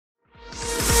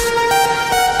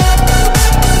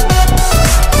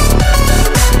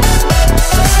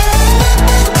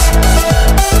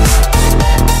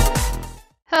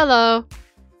Hello,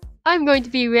 I'm going to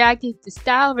be reacting to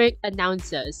style rank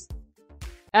announcers.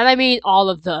 And I mean all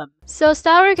of them. So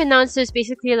style rank announcers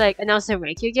basically like announce the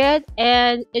rank you get,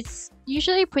 and it's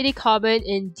usually pretty common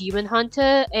in Demon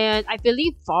Hunter, and I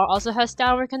believe VAR also has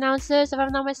style rank announcers if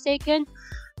I'm not mistaken.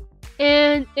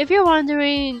 And if you're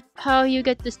wondering how you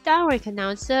get the style rank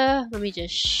announcer, let me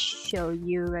just show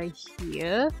you right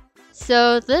here.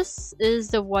 So this is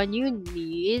the one you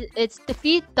need. It's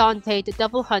defeat Dante the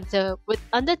Double Hunter with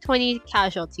under 20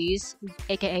 casualties,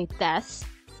 aka deaths.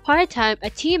 Part time, a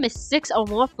team is 6 or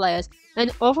more players, and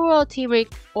overall team rank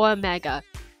or mega.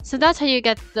 So that's how you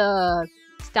get the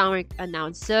style rank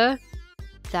announcer.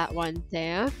 That one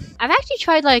there. I've actually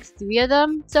tried like 3 of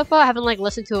them so far. I haven't like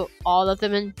listened to all of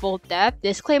them in full depth.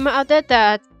 Disclaimer out there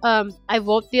that I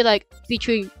won't be like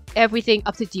featuring everything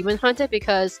up to Demon Hunter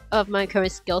because of my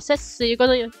current skill sets. So you're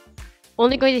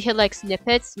only going to hear like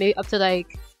snippets, maybe up to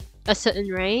like a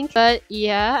certain rank. But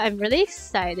yeah, I'm really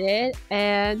excited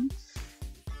and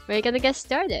we're gonna get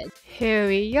started. Here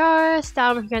we are,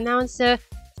 style rank announcer.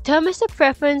 Determines the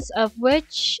preference of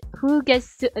who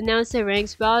gets to announce the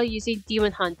ranks while using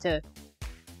Demon Hunter.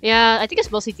 Yeah, I think it's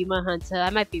mostly Demon Hunter, I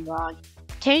might be wrong.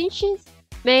 Changes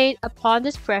made upon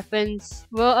this preference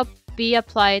will be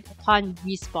applied upon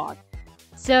respawn.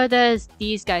 So there's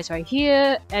these guys right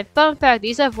here, and fun fact,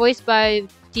 these are voiced by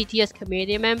DTS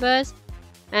community members.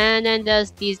 And then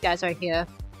there's these guys right here.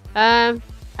 I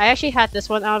actually had this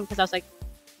one on because I was like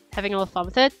having a little fun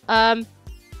with it.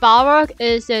 Balrog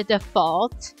is the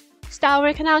default style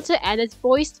rank announcer, and it's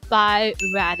voiced by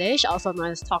Radish, also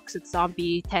known as Toxic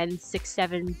Zombie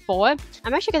 10674.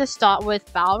 I'm actually gonna start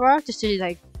with Balrog just to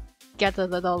like get a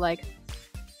little like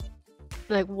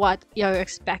what you're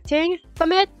expecting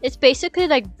from it. It's basically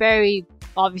like very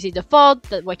obviously default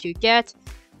that what you get.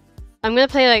 I'm gonna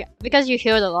play like, because you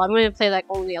hear it a lot, I'm gonna play like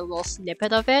only a little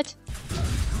snippet of it.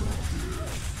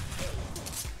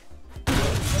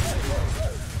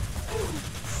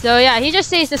 So yeah, he just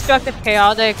says destructive,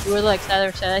 chaotic, ruler,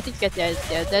 etc. I think you get the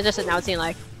idea. They're just announcing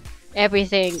like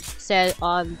everything said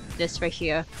on this right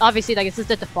here. Obviously, like this is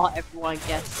the default everyone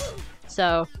gets.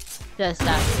 So there's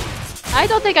that. I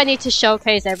don't think I need to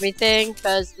showcase everything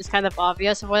because it's kind of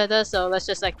obvious what it is. So let's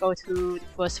just like go through the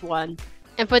first one.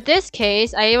 And for this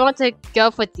case, I want to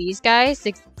go for these guys.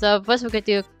 So first we're gonna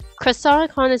do croissant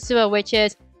connoisseur, which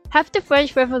is have the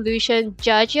French Revolution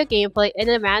judge your gameplay in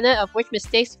a manner of which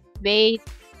mistakes made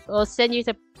will send you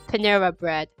to Panera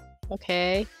Bread.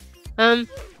 Okay.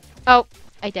 Oh,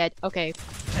 I did. Okay.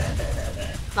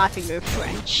 Laughing with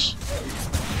French.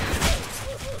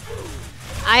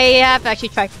 I have actually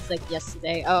tried this like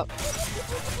yesterday. Oh.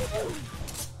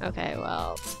 Okay,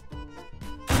 well.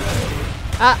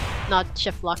 Ah, not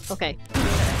shift lock. Okay.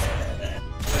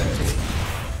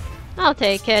 I'll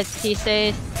take it, he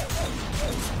says.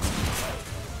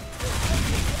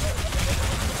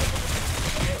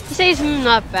 He says,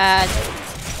 not bad.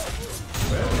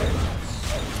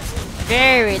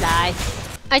 Very nice.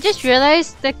 I just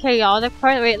realized the chaotic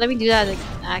part. Wait, let me do that.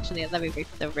 Actually, let me wait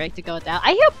for the rig to go down.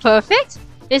 I hear perfect?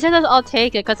 It says I'll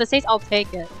take it, because it says I'll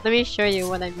take it. Let me show you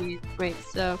what I mean. Wait,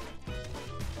 so.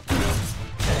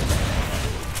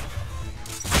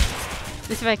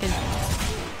 Let's see if I can.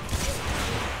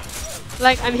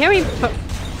 Like, I'm hearing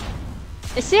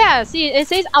yeah, see, it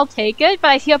says I'll take it,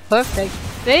 but I hear perfect.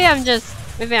 Maybe I'm just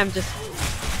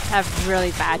have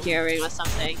really bad hearing or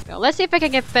something. So let's see if I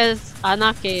can get this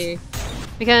Anarchy,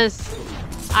 because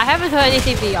I haven't heard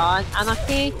anything beyond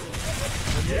Anarchy.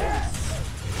 Yes.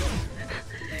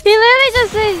 He literally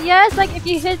just says yes. Like if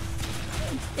you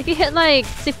hit like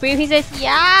Supreme, he says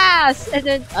yes, and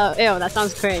then oh ew, that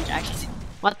sounds cringe actually.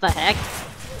 What the heck?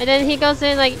 And then he goes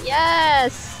in like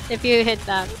yes if you hit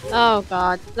that. Oh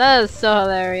god, that is so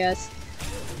hilarious.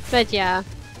 But yeah.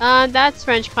 That's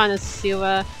French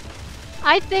connoisseur.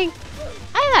 I think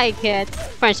I like it.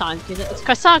 French connoisseur. It's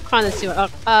croissant connoisseur.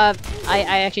 I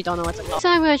actually don't know what to call it. So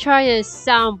I'm gonna try this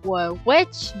soundboard,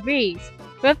 which reads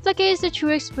replicates the true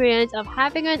experience of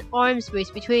having an arms race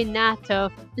between NATO,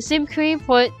 the same cream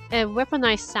put, and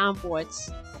weaponized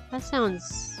soundboards. That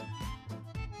sounds.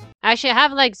 Actually, I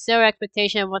have like zero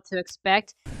expectation of what to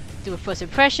expect. Do a first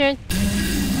impression.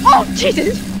 Oh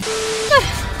Jesus! What the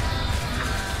hell?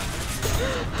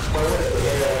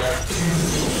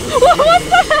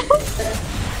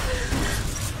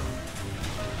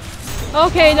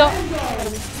 Okay, no.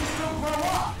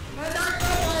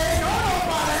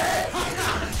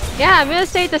 Yeah, I'm gonna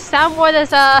say the soundboard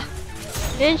is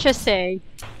interesting.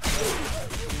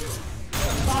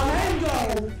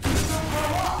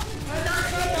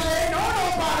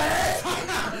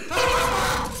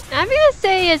 I'm gonna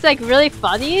say it's like really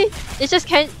funny. It's just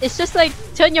like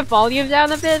turn your volume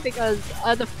down a bit because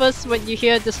the first when you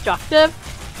hear destructive,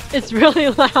 it's really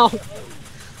loud.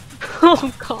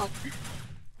 Oh god.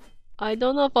 I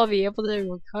don't know if I'll be able to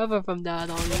recover from that,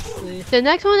 honestly. The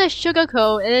next one is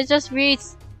sugarcoat, and it just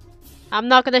reads, I'm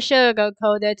not gonna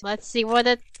sugarcoat it. Let's see what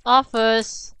it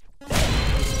offers.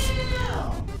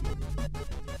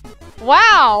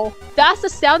 Wow! That's the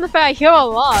sound effect I hear a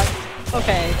lot.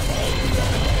 Okay.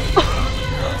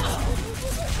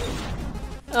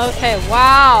 Okay,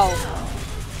 wow.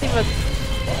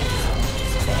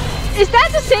 Is that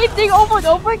the same thing over and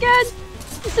over again?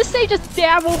 Is the same just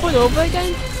damn over and over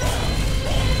again?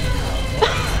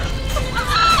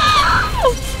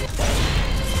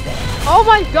 Oh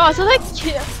my god, so like,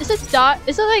 is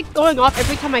it like going off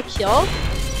every time I kill?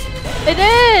 It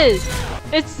is!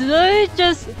 It's literally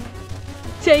just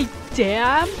say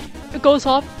damn. It goes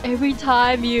off every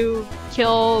time you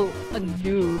kill a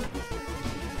noob.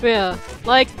 Yeah,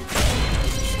 like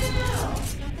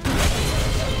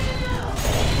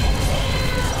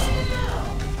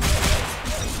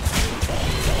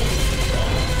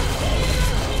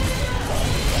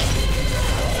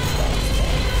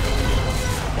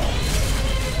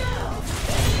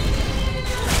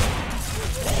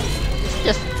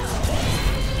just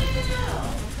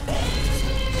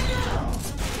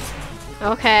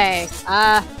okay.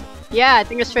 Yeah, I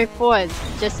think it's straightforward.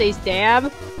 It just says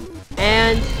damn.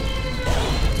 And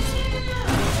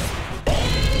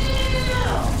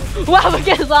wow, it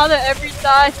gets louder every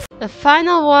time. The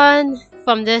final one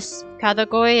from this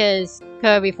category is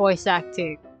Kirby voice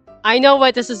acting. I know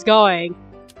where this is going.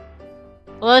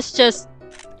 Let's just.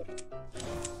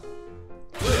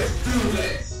 Let's do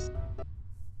this.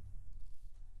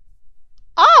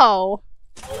 Oh,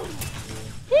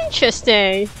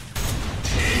 interesting.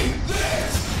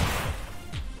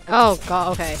 Oh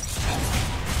god, okay.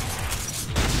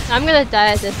 I'm gonna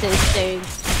die at this instinct.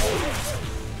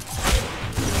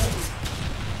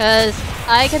 Cause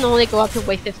I can only go up to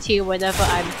weight 15 whenever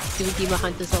I'm doing Demon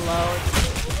Hunters alone.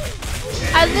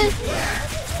 I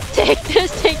just take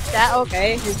this, take that,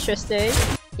 okay, interesting.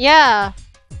 Yeah.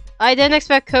 I didn't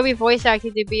expect Kirby voice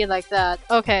acting to be like that.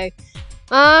 Okay.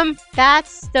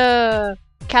 That's the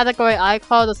category I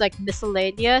call those like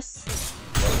miscellaneous.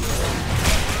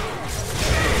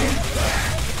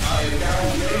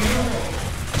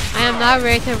 I am not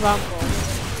ready to rumble.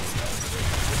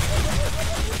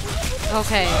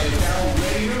 Okay.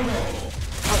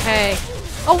 Okay.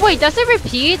 Oh wait, does it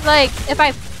repeat? Like, if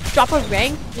I drop a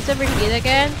rank, does it repeat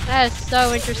again? That is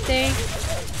so interesting.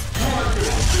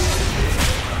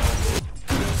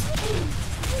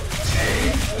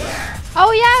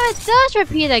 Oh yeah, it does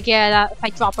repeat again if I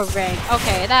drop a rank.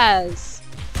 Okay, that is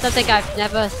something I've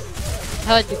never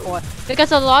heard before.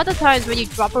 Because a lot of times when you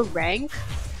drop a rank,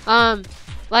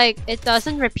 like, it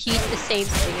doesn't repeat the same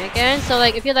thing again. So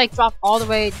like, if you like drop all the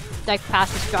way like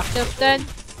past destructive,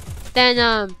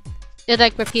 then it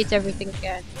like repeats everything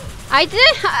again. I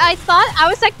thought I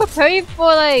was like preparing for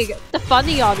like the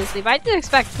funny, honestly, but I didn't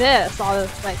expect this.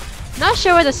 Like, not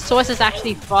sure where the source is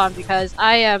actually from because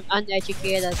I am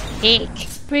uneducated as heck.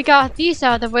 We got these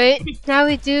out of the way. Now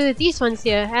we do these ones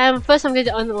here. And first I'm going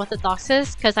to unorthodox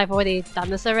because I've already done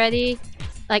this already,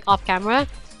 like off camera,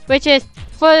 which is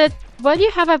for when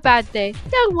you have a bad day,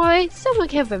 don't worry, someone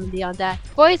can remedy on that.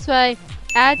 Voiced by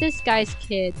Add This Guy's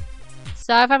Kid.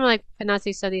 So if I'm like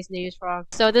pronouncing some of these names wrong.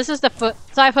 So this is the foot.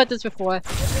 So I've heard this before. I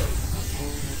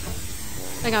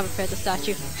think I'm prepared to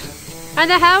statue. And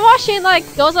the hand washing like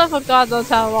goes on for God knows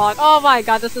how long. Oh my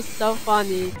god, this is so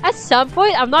funny. At some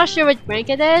point, I'm not sure which rank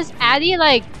it is, adding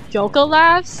like Joker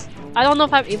laughs. I don't know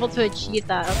if I'm able to achieve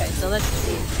that. Okay, so let's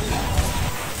see.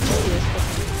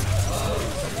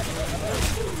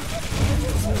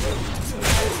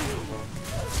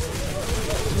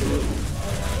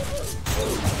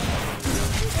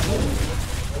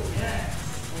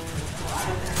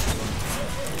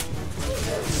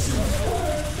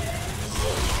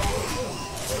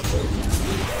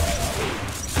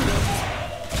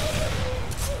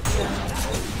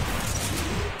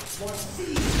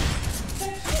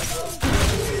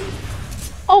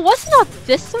 Oh, what's not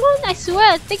this one? I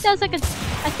swear, I think that's like a.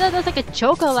 I thought that was like a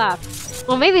Joker laugh.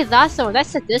 Well, maybe that's the one. That's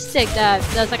sadistic.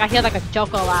 That's like I hear like a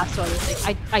Joker laugh sort of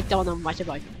thing. I don't know much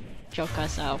about Joker,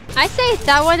 so I say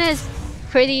that one is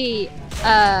pretty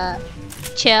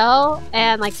chill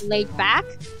and like laid back.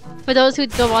 For those who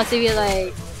don't want to be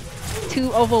like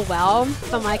too overwhelmed.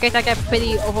 But my guys, I get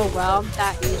pretty overwhelmed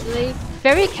that easily.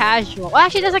 Very casual. Well,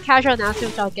 actually, there's a casual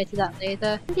announcement, which I'll get to that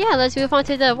later. Yeah, let's move on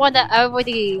to the one that I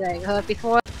already like heard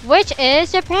before, which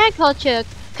is Japan culture.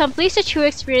 Completes the true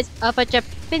experience of a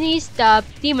Japanese dub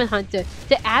Demon Hunter,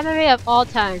 the anime of all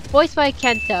time, voiced by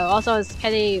Kento, also as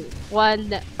Kenny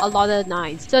won a lot of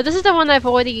 9s. So this is the one I've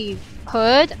already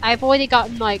heard. I've already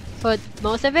gotten like heard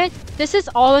most of it. This is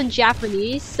all in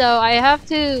Japanese, so I have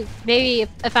to maybe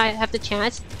if I have the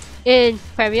chance in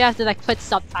Premiere I have to like put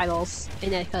subtitles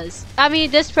in it, because I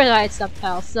mean this provides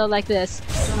subtitles, so like this.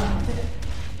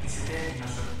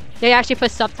 They actually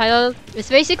put subtitles. It's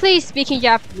basically speaking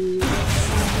Japanese.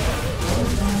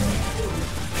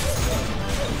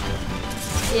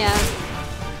 Yeah.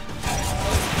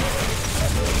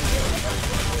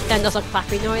 Then those are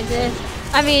clapping noises.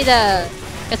 I mean,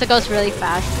 guess it goes really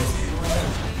fast.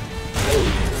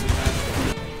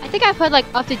 I think I put like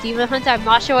up to Demon Hunter. I'm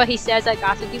not sure what he says like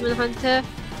after Demon Hunter.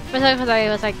 But because I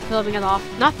was like filming it off,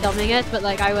 not filming it, but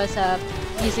like I was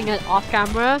using it off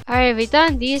camera. Alright, we've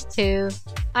done these two.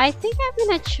 I think I'm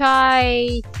gonna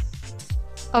try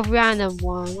a random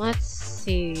one. Let's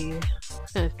see. I'm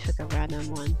gonna pick a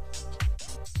random one.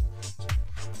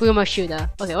 Boomer Shooter.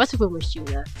 Okay, what's a Boomer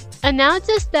Shooter?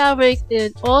 Announces style ranks in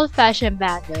an old-fashioned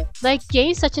manner, like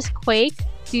games such as Quake,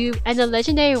 Doom, and the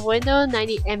legendary Windows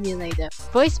 90 emulator,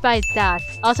 voiced by Dat,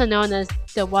 also known as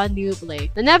the One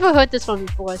Noobly. I never heard this one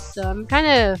before, so I'm kind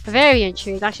of very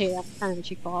intrigued. Actually, I'm kind of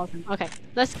intrigued for all of them. Okay,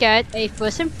 let's get a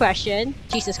first impression.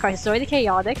 Jesus Christ, it's already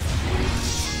chaotic.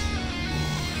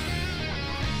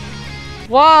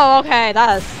 Whoa, okay,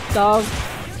 that is so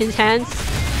intense.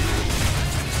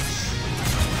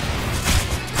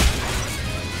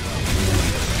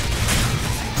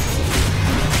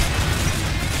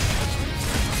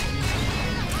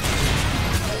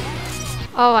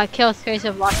 Oh, I killed Space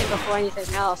of Logic before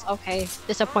anything else. Okay,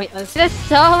 disappointing. It's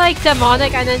so like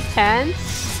demonic and intense,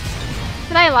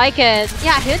 but I like it.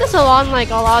 Yeah, I hear this along like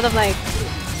a lot of like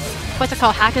what's it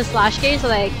called, hack and slash games, or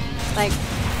like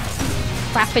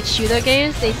rapid shooter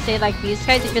games. They say like these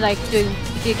guys, if you like doing,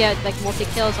 if you get like multi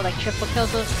kills or like triple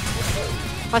kills or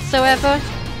whatsoever.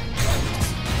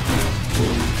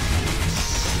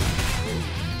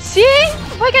 See?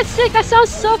 Like it's sick. That sounds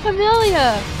so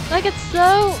familiar. Like it's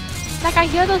so. Like I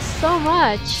hear this so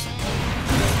much.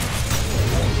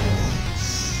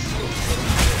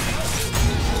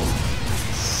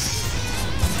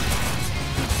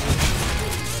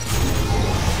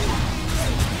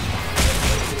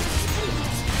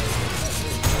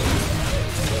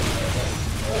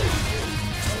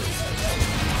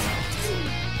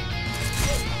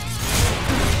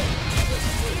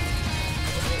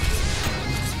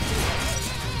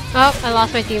 Oh, I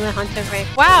lost my Demon Hunter break.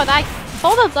 Wow, that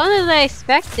hold up done as I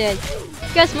expected.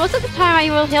 Because most of the time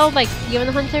I will hold like Demon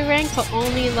Hunter rank, but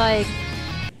only like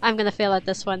I'm gonna fail at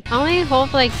this one. I only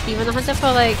hold like Demon Hunter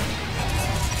for like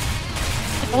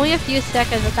only a few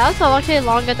seconds, but that was actually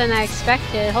longer than I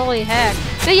expected. Holy heck.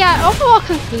 But yeah, overall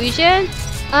conclusion,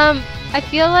 I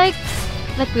feel like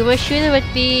the Boomer Shooter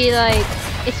would be like,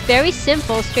 it's very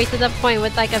simple, straight to the point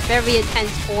with like a very intense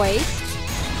voice.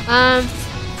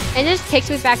 And it just takes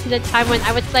me back to the time when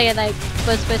I would play like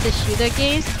first person shooter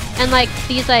games, and like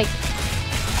these like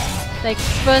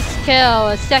first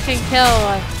kill, second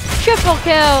kill, triple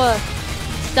kill,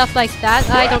 stuff like that.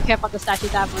 I don't care about the statue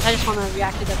that much. I just want to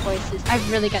react to the voices. I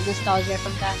really get nostalgia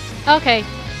from that. Okay,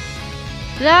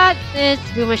 that is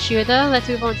Boomer Shooter. Let's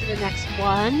move on to the next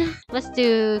one. Let's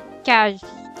do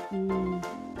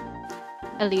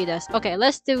Elitist. Okay,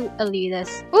 let's do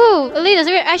Elitist. Ooh, Elitist.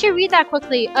 I should read that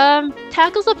quickly.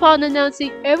 Tackles upon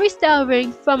announcing every style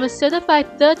rank from a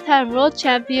certified third-time world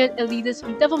champion Elitist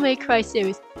from Devil May Cry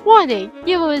series. Warning!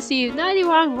 You will receive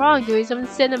 91 wrongdoings from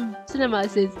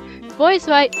cinemas. Voiced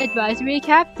by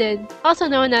advisorycaptain, also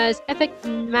known as Epic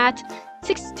Matt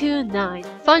 629.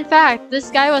 Fun fact,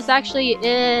 this guy was actually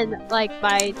in like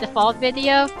my default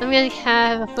video. I'm gonna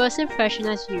have a first impression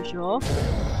as usual.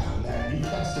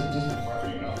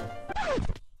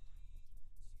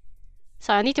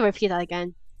 So I need to repeat that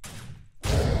again.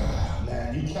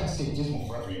 Man, you can't stay dismal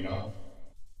forever, you know?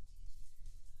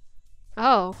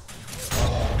 Oh. Oh,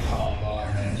 come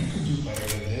on, man. You can do better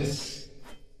than this.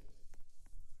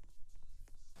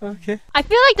 Okay. I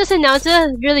feel like this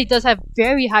announcer really does have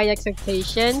very high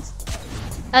expectations.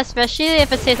 Especially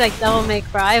if it says like Devil May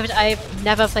Cry, which I've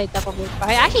never played Devil May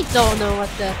Cry. I actually don't know what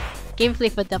the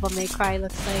gameplay for Devil May Cry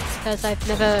looks like, because I've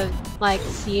never like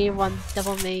seen one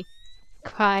Devil May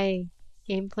Cry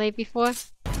gameplay before.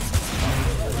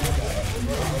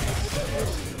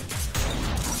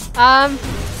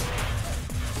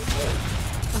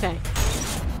 Okay.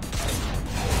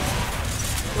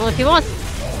 Well, if you want.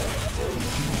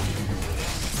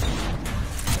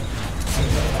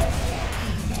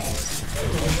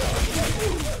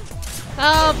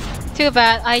 Oh, too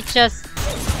bad. I just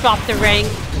dropped the ring.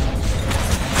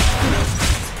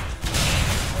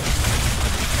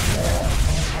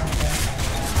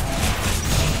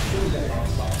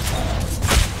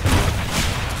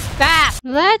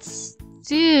 Let's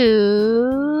do...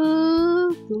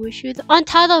 who we should...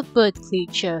 Untitled bird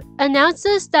creature.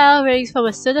 Announces style ratings from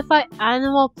a certified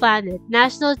Animal Planet,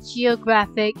 National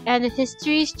Geographic, and a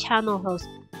History's channel host.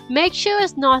 Make sure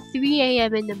it's not 3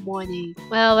 AM in the morning.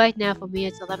 Well, right now for me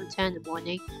it's 11:10 in the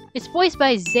morning. It's voiced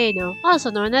by Zeno,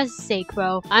 also known as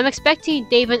Sacro. I'm expecting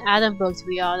David Attenborough to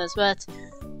be honest, but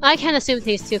I can't assume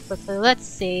things too quickly. Let's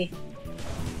see.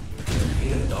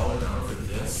 $8 an hour for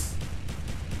this?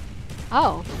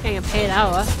 Oh, getting paid an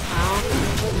hour.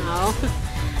 No.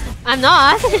 I'm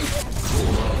not!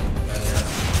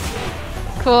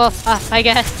 Cool, I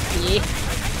guess. Yeah.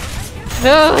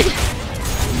 Food!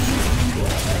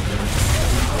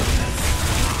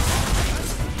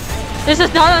 This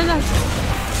is not enough!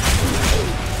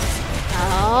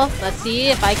 Oh, let's see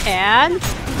if I can.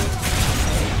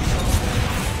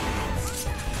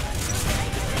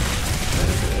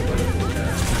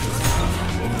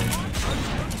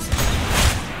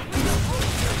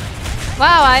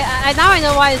 Wow, I now I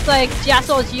know why it's like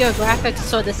National Geographic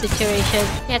sort of situation.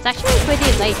 Yeah, it's actually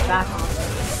pretty laid back.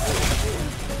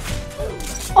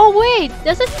 Oh wait,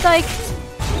 does it like...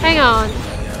 Hang on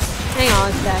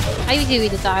a sec. I usually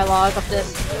read the dialogue of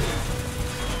this.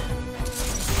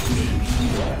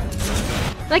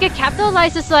 Like it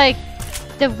capitalizes like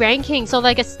the ranking, so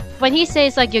like it's, when he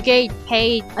says like you're getting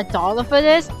paid $1 for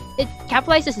this, it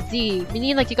capitalizes D,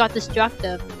 meaning like you got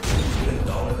destructive.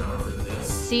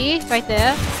 See? Right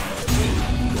there.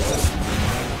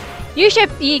 You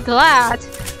should be glad!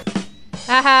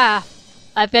 Haha!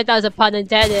 I bet that was a pun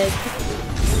intended.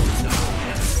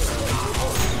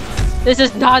 This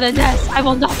is not a nest! I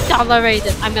will not tolerate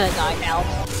it! I'm gonna die, help!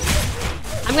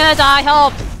 I'm gonna die,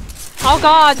 help! Oh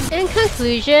god! In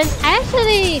conclusion, I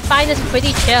actually find this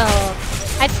pretty chill.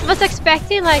 I was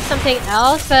expecting like something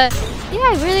else, but yeah,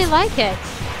 I really like it.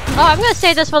 Oh, I'm gonna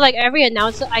say this for like every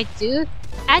announcer I do.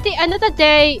 At the end of the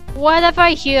day, whatever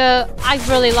I hear, I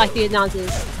really like the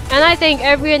announcers. And I think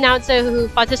every announcer who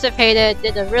participated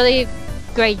did a really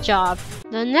great job.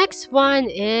 The next one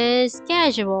is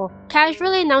Casual.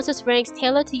 Casually announces ranks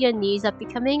tailored to your needs of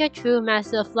becoming a true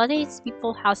master of flooding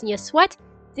people housing your sweat,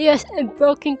 tears, and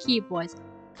broken keyboards.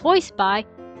 Voiced by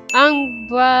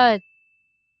Angbra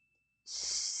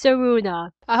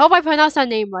Saruna. I hope I pronounced that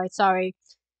name right, sorry.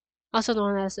 Also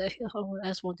known as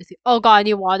S123. Oh god, I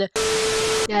need water.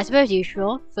 As per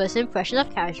usual, first impression of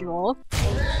Casual.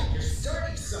 You're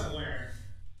starting somewhere.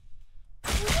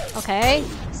 Okay,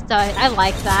 I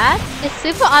like that. It's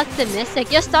super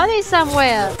optimistic. You're starting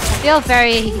somewhere. I feel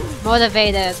very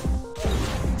motivated.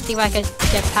 See if I can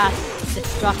get past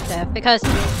destructive, because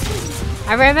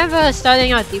I remember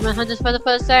starting out Demon Hunters for the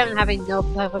first time and having no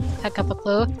heck of a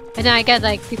clue. And then I get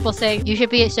like people saying you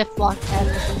should be at shift block 10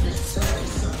 or something.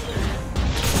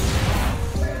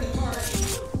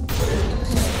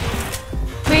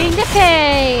 Bring the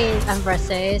pain! Umbra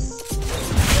says.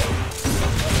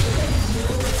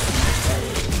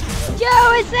 Yo,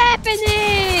 it's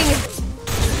happening!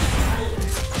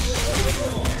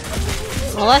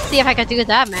 Well, let's see if I can do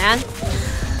that, man.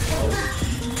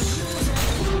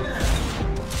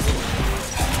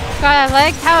 God, I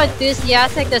like how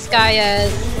enthusiastic this guy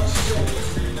is.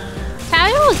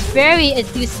 Casual is very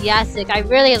enthusiastic. I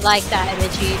really like that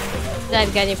energy that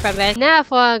I'm getting from it. Now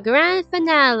for a grand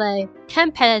finale.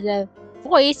 Competitive.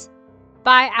 Voiced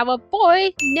by our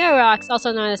boy Nerox,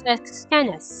 also known as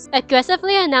Xcanis.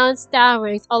 Aggressively announced style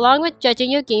ranks along with judging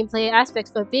your gameplay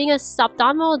aspects for being a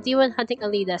suboptimal demon hunting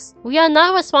elitist. We are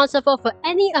not responsible for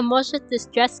any emotional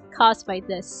distress caused by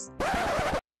this.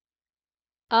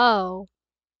 Oh.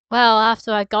 Well,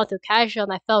 after I got to Casual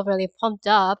and I felt really pumped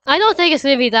up, I don't think it's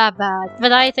gonna be that bad,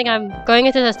 but I think I'm going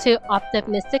into this too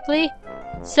optimistically.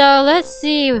 So let's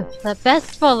see, the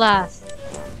best for last.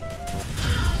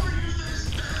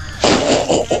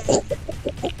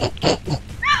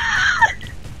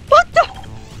 What the?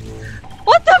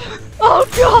 Oh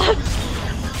god!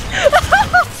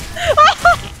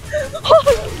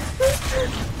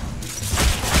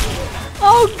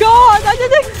 Oh god! I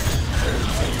didn't.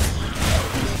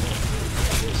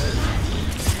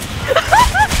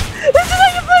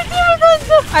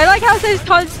 I like how it says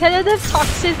competitive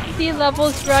toxicity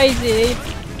levels rising.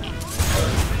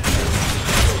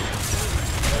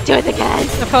 Do it again!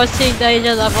 Approaching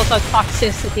danger levels of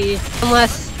toxicity.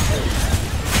 Unless...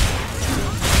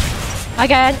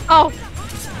 Again! Oh!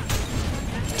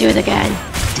 Do it again!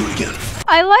 Do it again.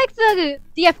 I like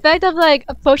the effect of like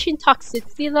approaching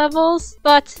toxicity levels,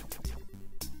 but...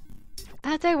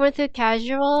 After I went to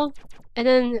Casual, and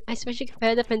then I switched to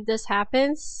competitive and this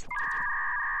happens...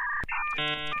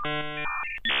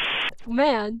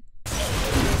 Man.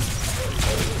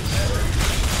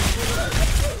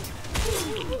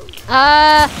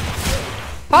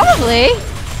 Probably.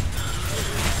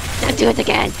 Now do it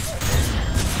again.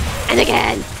 And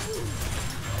again.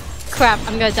 Crap,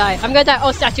 I'm gonna die. I'm gonna die.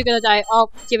 Oh, statue gonna die. Oh,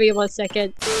 give me 1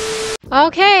 second.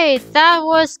 Okay, that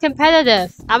was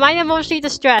competitive. Am I emotionally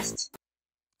distressed?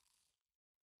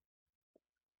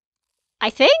 I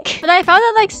think? But I found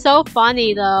it like so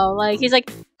funny though. Like, he's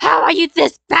like, how are you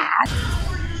this bad?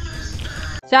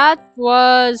 That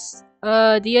was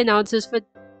the announcers for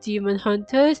Demon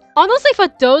Hunters. Honestly, for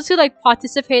those who like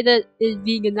participated in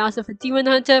being announced for Demon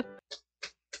Hunter,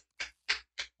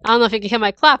 I don't know if you can hear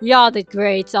my clap. Y'all did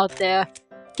great out there.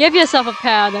 Give yourself a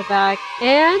pat on the back.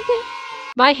 And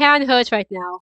my hand hurts right now.